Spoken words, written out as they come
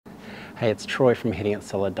Hey, it's Troy from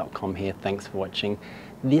hittingitsolid.com here. Thanks for watching.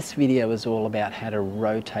 This video is all about how to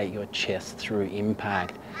rotate your chest through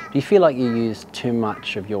impact. Do you feel like you use too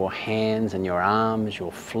much of your hands and your arms,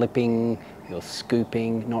 you're flipping, you're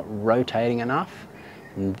scooping, not rotating enough?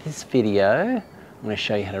 In this video, I'm going to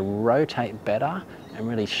show you how to rotate better and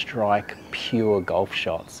really strike pure golf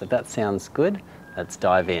shots. If that sounds good, let's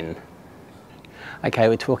dive in. Okay,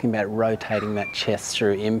 we're talking about rotating that chest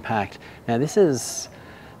through impact. Now this is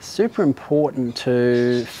super important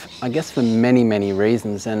to, I guess, for many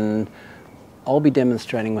reasons, and I'll be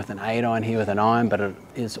demonstrating with an 8-iron here with an iron, but it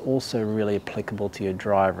is also really applicable to your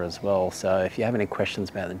driver as well. So if you have any questions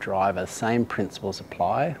about the driver, same principles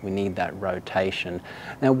apply. We need that rotation.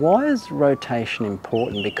 Now, why is rotation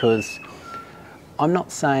important? Because I'm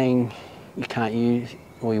not saying you can't use,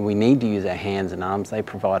 we need to use our hands and arms. They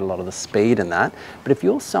provide a lot of the speed in that. But if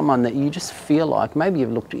you're someone that you just feel like, maybe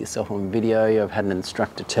you've looked at yourself on video, you've had an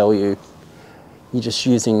instructor tell you, you're just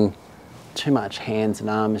using too much hands and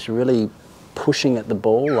arms, you're really pushing at the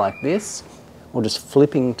ball like this, or just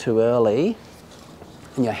flipping too early,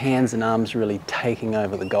 and your hands and arms really taking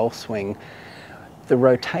over the golf swing, the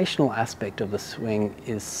rotational aspect of the swing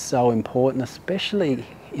is so important, especially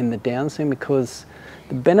in the downswing, because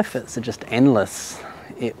the benefits are just endless.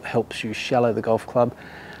 It helps you shallow the golf club.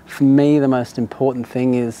 For me, the most important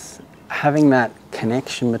thing is having that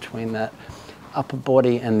connection between that upper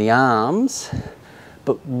body and the arms,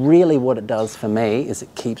 but really what it does for me is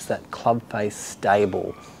it keeps that club face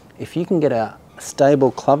stable. If you can get a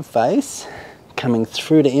stable club face coming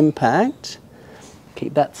through to impact,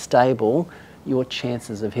 keep that stable, your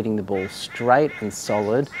chances of hitting the ball straight and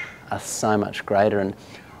solid are so much greater. And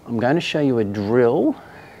I'm going to show you a drill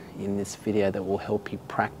in this video that will help you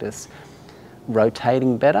practice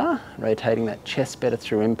rotating better, rotating that chest better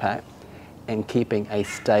through impact, and keeping a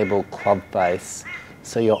stable club face.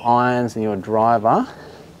 So your irons and your driver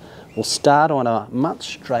will start on a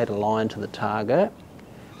much straighter line to the target,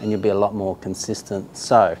 and you'll be a lot more consistent.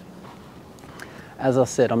 So, as I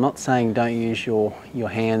said, I'm not saying don't use your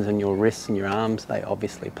hands and your wrists and your arms. They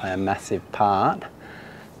obviously play a massive part,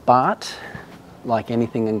 but like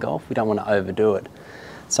anything in golf, we don't want to overdo it.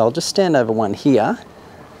 So I'll just stand over one here.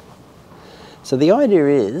 So the idea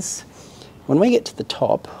is, when we get to the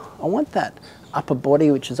top, I want that upper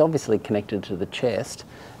body, which is obviously connected to the chest.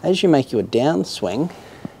 As you make your downswing,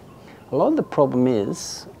 a lot of the problem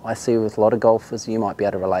is, I see with a lot of golfers, you might be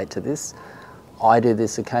able to relate to this, I do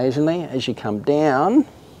this occasionally, as you come down,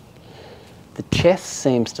 the chest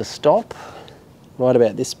seems to stop right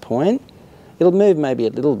about this point. It'll move maybe a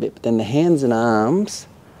little bit, but then the hands and arms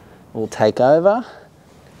will take over.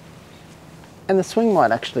 And the swing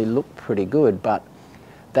might actually look pretty good, but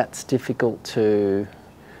that's difficult to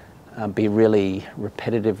be really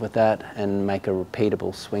repetitive with that and make a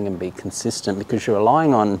repeatable swing and be consistent, because you're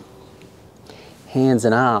relying on hands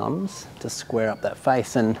and arms to square up that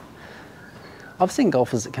face. And I've seen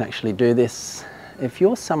golfers that can actually do this. If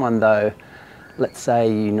you're someone though, let's say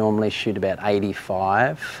you normally shoot about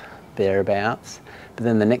 85, thereabouts, but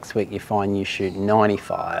then the next week you find you shoot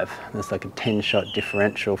 95, there's like a 10-shot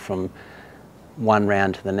differential from one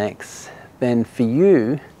round to the next, then for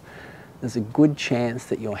you, there's a good chance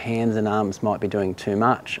that your hands and arms might be doing too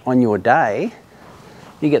much. On your day,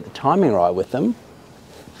 you get the timing right with them,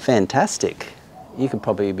 fantastic. You could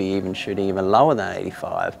probably be even shooting even lower than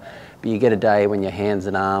 85, but you get a day when your hands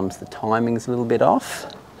and arms, the timing's a little bit off,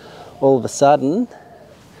 all of a sudden,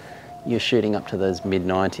 you're shooting up to those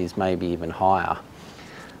mid-90s, maybe even higher.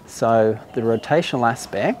 So the rotational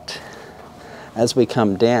aspect, as we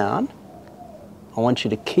come down, I want you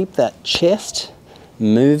to keep that chest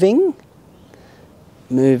moving,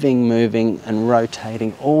 and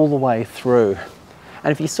rotating all the way through.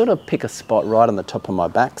 And if you sort of pick a spot right on the top of my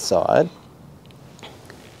backside,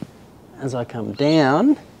 as I come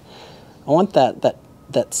down, I want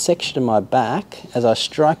that section of my back, as I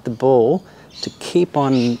strike the ball, to keep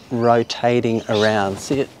on rotating around.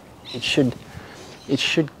 See, it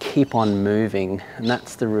should keep on moving, and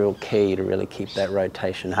that's the real key to really keep that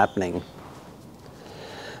rotation happening.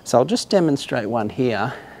 So I'll just demonstrate one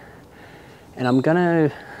here, and I'm going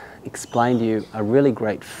to explain to you a really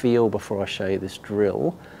great feel before I show you this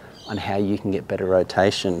drill on how you can get better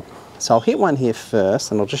rotation. So I'll hit one here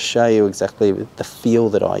first, and I'll just show you exactly the feel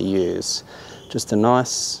that I use. Just a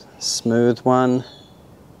nice smooth one.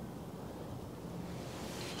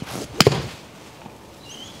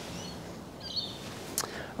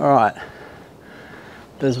 All right,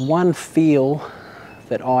 there's one feel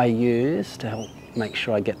that I use to help make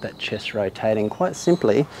sure I get that chest rotating. Quite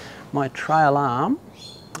simply, my trail arm,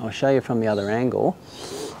 I'll show you from the other angle,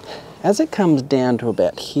 as it comes down to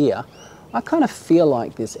about here, I kind of feel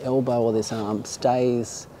like this elbow or this arm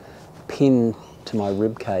stays pinned to my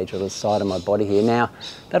rib cage or the side of my body here. Now,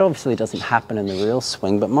 that obviously doesn't happen in the real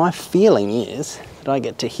swing, but my feeling is that I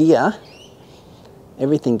get to here,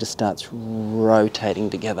 everything just starts rotating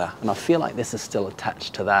together, and I feel like this is still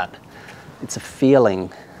attached to that. It's a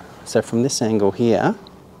feeling. So from this angle here,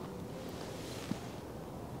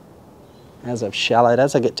 as I've shallowed,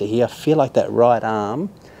 as I get to here, I feel like that right arm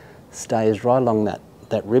stays right along that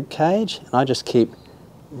rib cage, and I just keep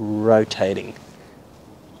rotating.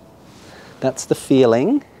 That's the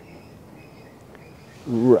feeling,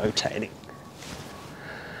 rotating.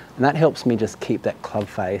 And that helps me just keep that club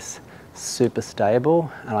face super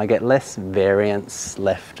stable, and I get less variance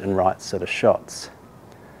left and right sort of shots.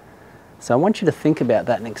 So I want you to think about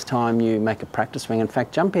that next time you make a practice swing. In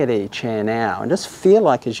fact, jump out of your chair now and just feel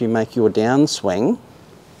like as you make your downswing,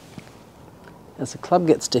 as the club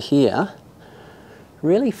gets to here,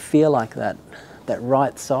 really feel like that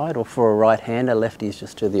right side, or for a right-hander, lefties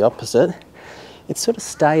just do the opposite, it sort of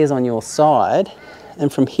stays on your side,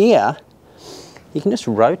 and from here you can just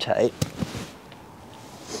rotate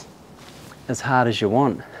as hard as you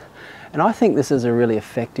want. And I think this is a really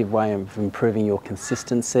effective way of improving your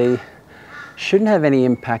consistency. Shouldn't have any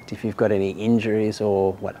impact if you've got any injuries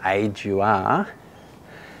or what age you are,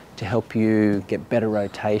 to help you get better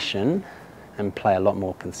rotation and play a lot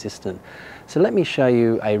more consistent. So let me show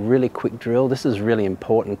you a really quick drill. This is really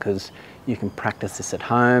important because you can practice this at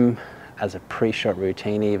home as a pre-shot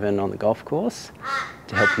routine, even on the golf course,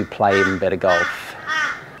 to help you play even better golf.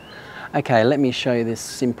 Okay, let me show you this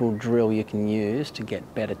simple drill you can use to get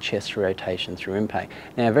better chest rotation through impact.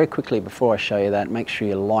 Now, very quickly before I show you that, make sure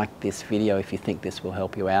you like this video if you think this will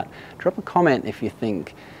help you out. Drop a comment if you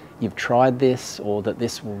think you've tried this or that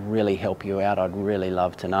this will really help you out. I'd really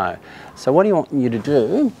love to know. So what do you want you to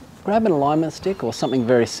do? Grab an alignment stick or something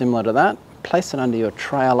very similar to that, place it under your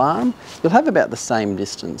trail arm. You'll have about the same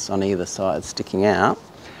distance on either side sticking out.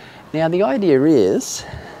 Now the idea is,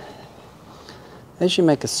 as you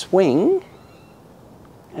make a swing,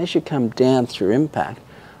 as you come down through impact,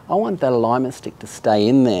 I want that alignment stick to stay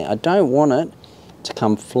in there. I don't want it to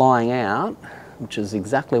come flying out, which is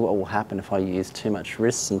exactly what will happen if I use too much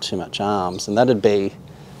wrists and too much arms. And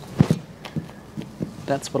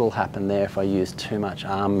that's what will happen there if I use too much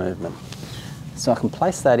arm movement. So I can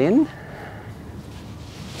place that in.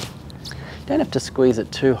 Don't have to squeeze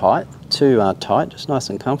it too tight, just nice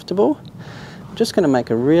and comfortable. I'm just going to make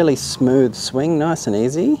a really smooth swing, nice and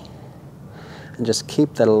easy, and just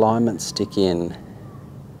keep that alignment stick in.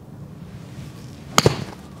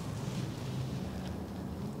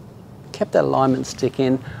 Kept that alignment stick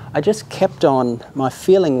in. I just kept on, my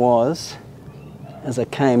feeling was, as I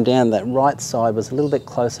came down, that right side was a little bit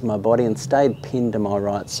closer to my body and stayed pinned to my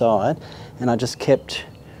right side, and I just kept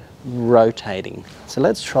rotating. So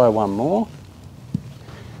let's try one more.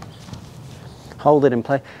 Hold it in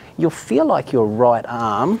place. You'll feel like your right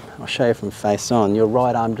arm, I'll show you from face on, your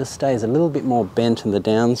right arm just stays a little bit more bent in the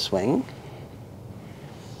downswing,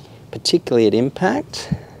 particularly at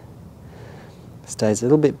impact. Stays a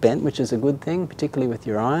little bit bent, which is a good thing, particularly with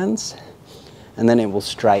your irons, and then it will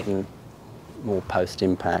straighten more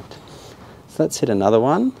post-impact. So let's hit another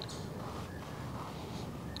one.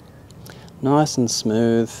 Nice and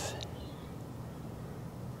smooth.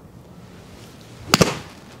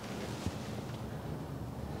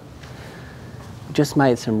 Just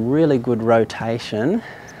made some really good rotation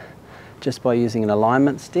just by using an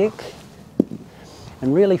alignment stick,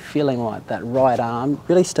 and really feeling like that right arm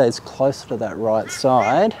really stays closer to that right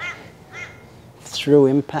side through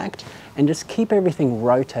impact, and just keep everything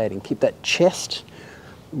rotating, keep that chest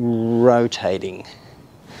rotating.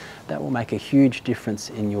 That will make a huge difference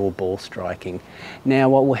in your ball striking. Now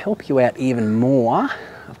what will help you out even more,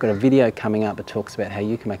 I've got a video coming up that talks about how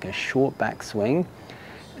you can make a short backswing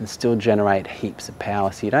and still generate heaps of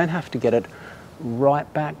power. So you don't have to get it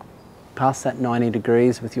right back past that 90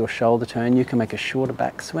 degrees with your shoulder turn. You can make a shorter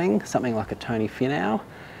backswing, something like a Tony Finau,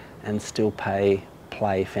 and still play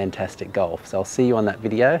fantastic golf. So I'll see you on that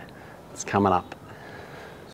video. It's coming up.